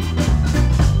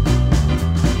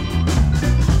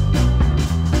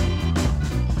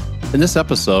 In this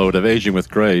episode of Aging with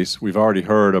Grace, we've already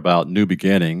heard about New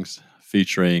Beginnings,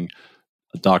 featuring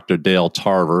Dr. Dale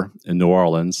Tarver in New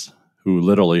Orleans, who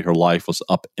literally her life was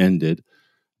upended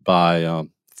by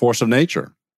force of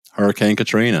nature, Hurricane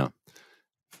Katrina,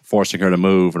 forcing her to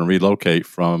move and relocate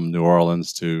from New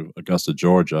Orleans to Augusta,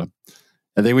 Georgia.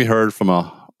 And then we heard from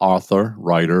an author,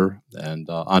 writer, and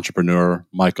entrepreneur,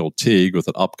 Michael Teague, with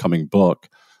an upcoming book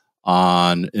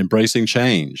on embracing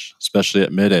change, especially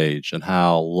at mid-age, and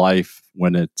how life,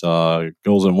 when it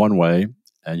goes in one way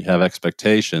and you have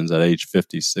expectations at age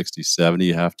 50, 60, 70,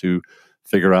 you have to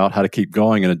figure out how to keep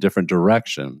going in a different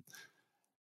direction.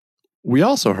 We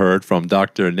also heard from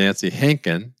Dr. Nancy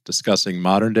Henkin discussing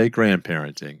modern-day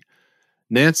grandparenting.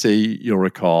 Nancy, you'll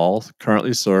recall,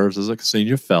 currently serves as a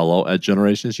senior fellow at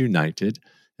Generations United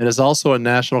and is also a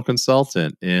national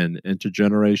consultant in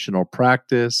intergenerational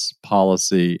practice,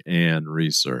 policy, and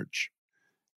research.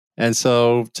 And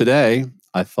so today,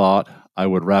 I thought I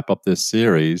would wrap up this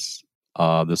series,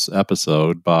 this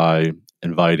episode, by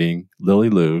inviting Lily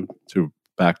Liu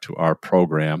back to our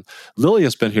program. Lily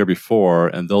has been here before,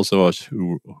 and those of us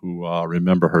who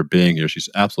remember her being here, she's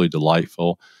absolutely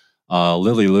delightful.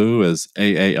 Lily Liu is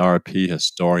AARP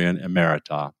Historian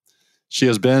Emerita. She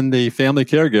has been the family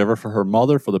caregiver for her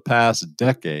mother for the past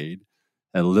decade,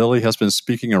 and Lily has been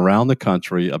speaking around the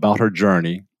country about her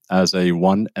journey as a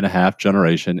 1.5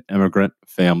 generation immigrant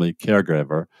family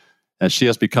caregiver, and she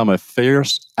has become a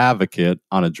fierce advocate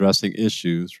on addressing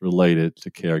issues related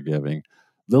to caregiving.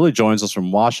 Lily joins us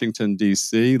from Washington,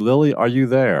 D.C. Lily, are you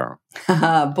there?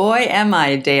 Boy, am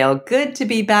I, Dale. Good to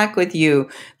be back with you.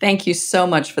 Thank you so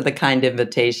much for the kind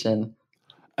invitation.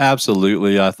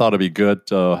 Absolutely. I thought it'd be good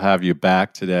to have you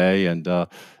back today. And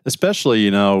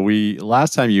especially, we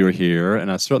last time you were here,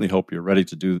 and I certainly hope you're ready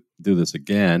to do this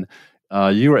again.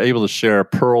 You were able to share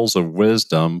pearls of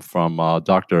wisdom from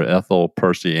Dr. Ethel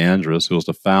Percy Andrus, who was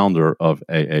the founder of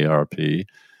AARP.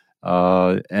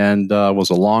 And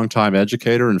was a longtime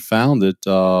educator and founded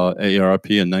AARP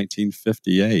in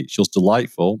 1958. She was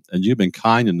delightful, and you've been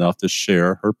kind enough to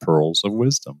share her pearls of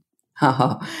wisdom.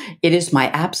 Oh, it is my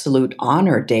absolute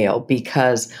honor, Dale,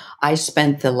 because I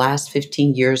spent the last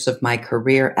 15 years of my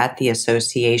career at the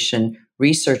association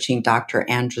researching Dr.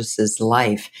 Andrus's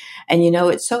life. And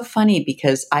it's so funny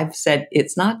because I've said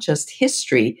it's not just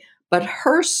history, but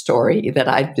her story that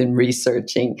I've been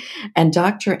researching. And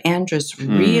Dr. Andrus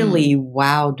really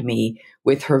wowed me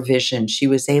with her vision. She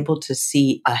was able to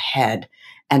see ahead.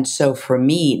 And so for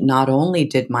me, not only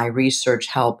did my research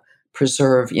help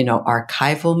preserve,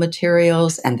 archival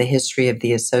materials and the history of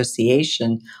the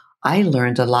association, I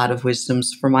learned a lot of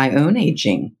wisdoms for my own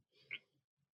aging.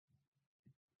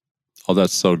 Oh,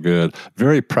 that's so good.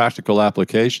 Very practical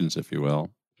applications, if you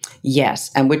will.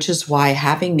 Yes, and which is why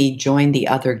having me join the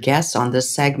other guests on this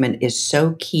segment is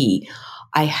so key.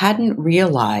 I hadn't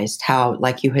realized how,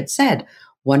 like you had said,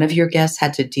 one of your guests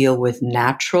had to deal with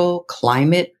natural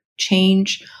climate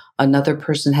change. Another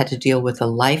person had to deal with a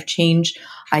life change.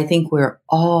 I think we're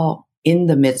all in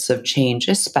the midst of change,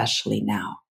 especially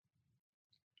now.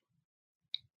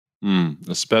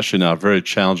 Especially now, a very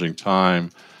challenging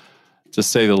time, to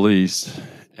say the least.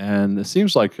 And it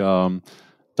seems like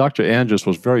Dr. Andrus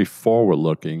was very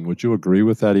forward-looking. Would you agree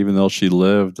with that? Even though she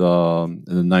lived in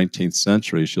the 19th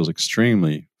century, she was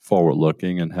extremely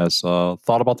forward-looking and has thought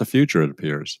about the future, it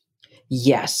appears.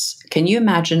 Yes. Can you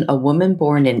imagine a woman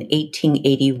born in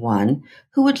 1881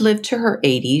 who would live to her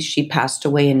 80s? She passed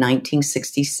away in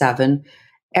 1967.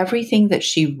 Everything that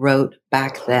she wrote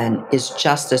back then is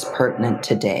just as pertinent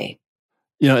today.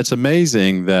 It's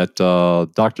amazing that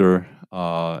Dr.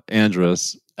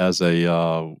 Andrus, as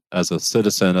a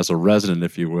citizen, as a resident,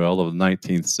 if you will, of the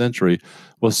 19th century,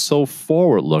 was so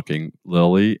forward-looking,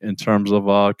 Lily, in terms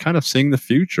of kind of seeing the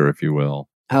future, if you will.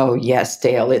 Oh, yes,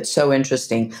 Dale. It's so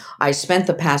interesting. I spent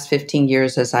the past 15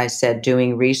 years, as I said,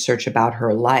 doing research about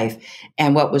her life.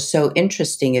 And what was so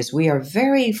interesting is we are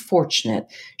very fortunate.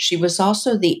 She was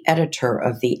also the editor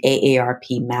of the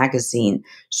AARP magazine.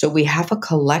 So we have a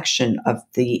collection of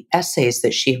the essays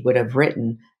that she would have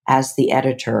written as the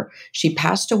editor. She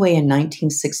passed away in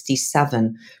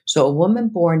 1967. So a woman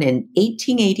born in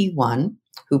 1881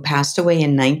 who passed away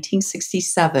in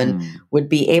 1967 would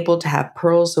be able to have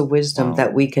pearls of wisdom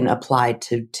that we can apply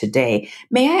to today.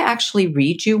 May I actually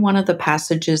read you one of the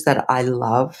passages that I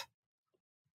love?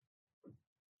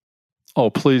 Oh,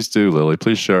 please do, Lily.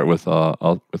 Please share it with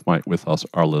us,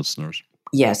 our listeners.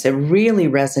 Yes, it really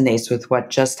resonates with what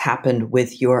just happened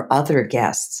with your other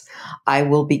guests. I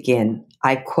will begin.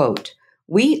 I quote,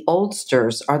 "We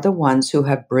oldsters are the ones who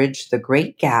have bridged the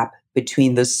great gap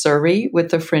between the Surrey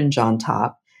with the fringe on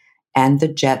top and the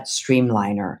jet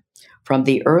streamliner, from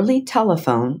the early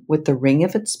telephone with the ring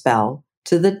of its bell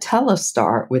to the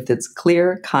telestar with its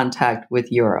clear contact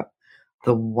with Europe.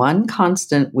 The one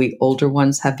constant we older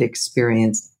ones have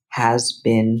experienced has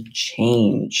been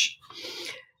change.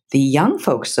 The young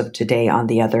folks of today, on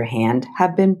the other hand,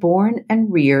 have been born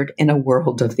and reared in a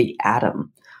world of the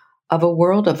atom, of a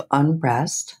world of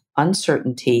unrest,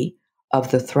 uncertainty,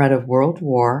 of the threat of world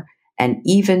war, and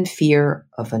even fear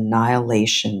of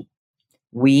annihilation.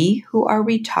 We who are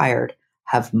retired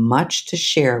have much to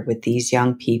share with these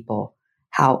young people.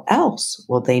 How else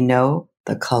will they know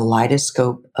the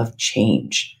kaleidoscope of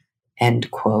change?"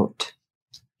 End quote.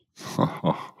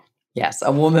 Yes,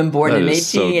 a woman born in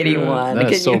 1881.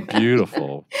 That is so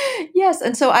beautiful. Yes,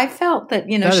 and so I felt that,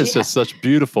 that is just such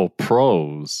beautiful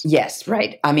prose. Yes,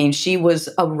 right. I mean, she was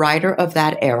a writer of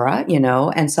that era,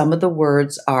 and some of the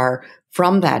words are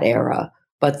from that era.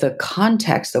 But the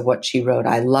context of what she wrote,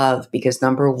 I love, because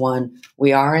number one,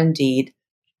 we are indeed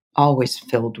always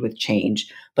filled with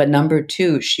change. But number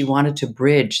two, she wanted to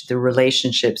bridge the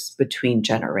relationships between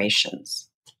generations.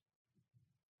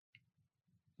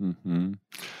 Mm-hmm.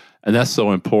 And that's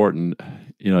so important,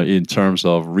 in terms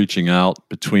of reaching out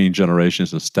between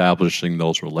generations, establishing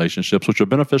those relationships, which are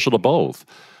beneficial to both.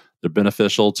 They're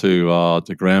beneficial to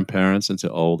grandparents and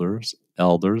to elders,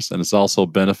 and it's also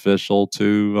beneficial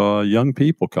to young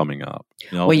people coming up,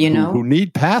 who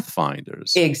need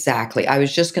pathfinders. Exactly. I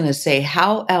was just going to say,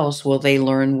 how else will they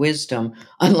learn wisdom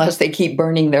unless they keep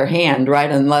burning their hand,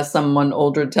 right? Unless someone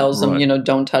older tells them,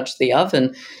 don't touch the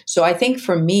oven. So I think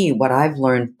for me, what I've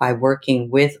learned by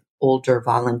working with older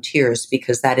volunteers,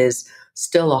 because that is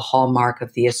still a hallmark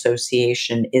of the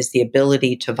association, is the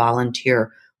ability to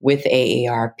volunteer with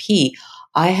AARP.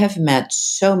 I have met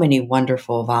so many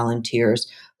wonderful volunteers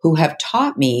who have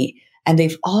taught me, and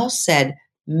they've all said,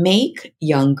 make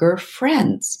younger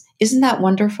friends. Isn't that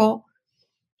wonderful?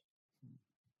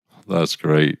 That's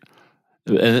great.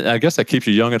 And I guess that keeps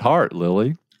you young at heart,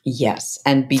 Lily. Yes.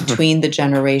 And between the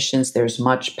generations, there's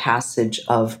much passage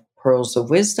of pearls of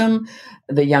wisdom.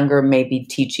 The younger may be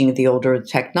teaching the older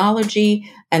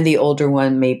technology, and the older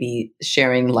one may be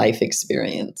sharing life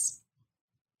experience.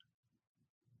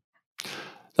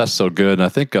 That's so good. And I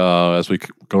think as we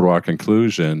go to our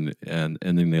conclusion and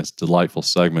ending this delightful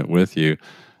segment with you,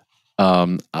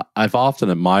 I've often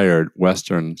admired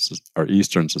Western or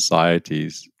Eastern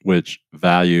societies which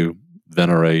value,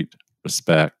 venerate,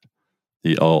 respect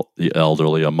the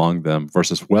elderly among them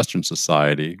versus Western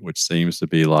society, which seems to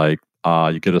be like,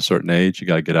 you get a certain age, you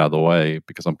got to get out of the way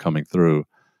because I'm coming through.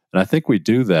 And I think we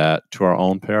do that to our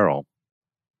own peril.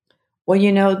 Well,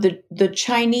 the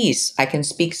Chinese, I can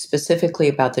speak specifically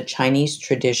about the Chinese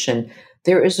tradition.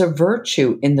 There is a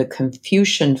virtue in the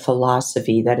Confucian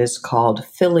philosophy that is called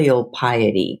filial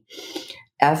piety,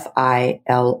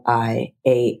 Filial.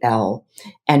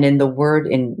 And in the word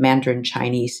in Mandarin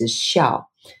Chinese is xiao.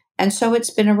 And so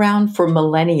it's been around for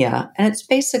millennia, and it's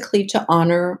basically to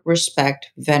honor,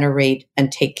 respect, venerate,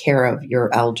 and take care of your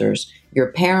elders,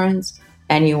 your parents,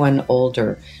 anyone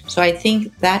older. So I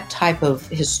think that type of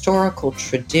historical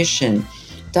tradition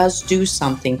does do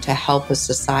something to help a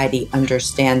society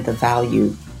understand the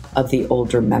value of the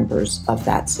older members of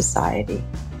that society.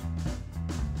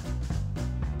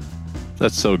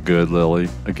 That's so good, Lily.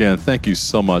 Again, thank you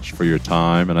so much for your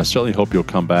time, and I certainly hope you'll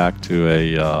come back to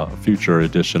a future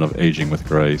edition of Aging with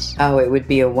Grace. Oh, it would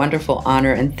be a wonderful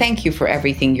honor, and thank you for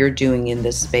everything you're doing in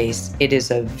this space. It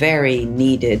is a very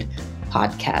needed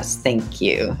podcast. Thank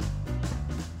you.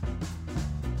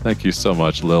 Thank you so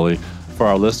much, Lily. For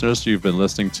our listeners, you've been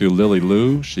listening to Lily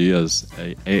Liu. She is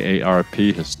a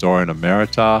AARP historian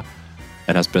emerita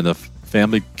and has been the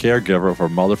family caregiver of her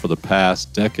mother for the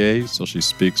past decade. So she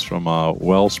speaks from a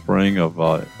wellspring of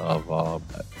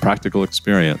practical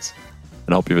experience.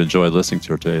 And I hope you've enjoyed listening to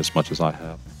her today as much as I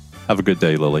have. Have a good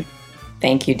day, Lily.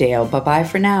 Thank you, Dale. Bye-bye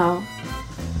for now.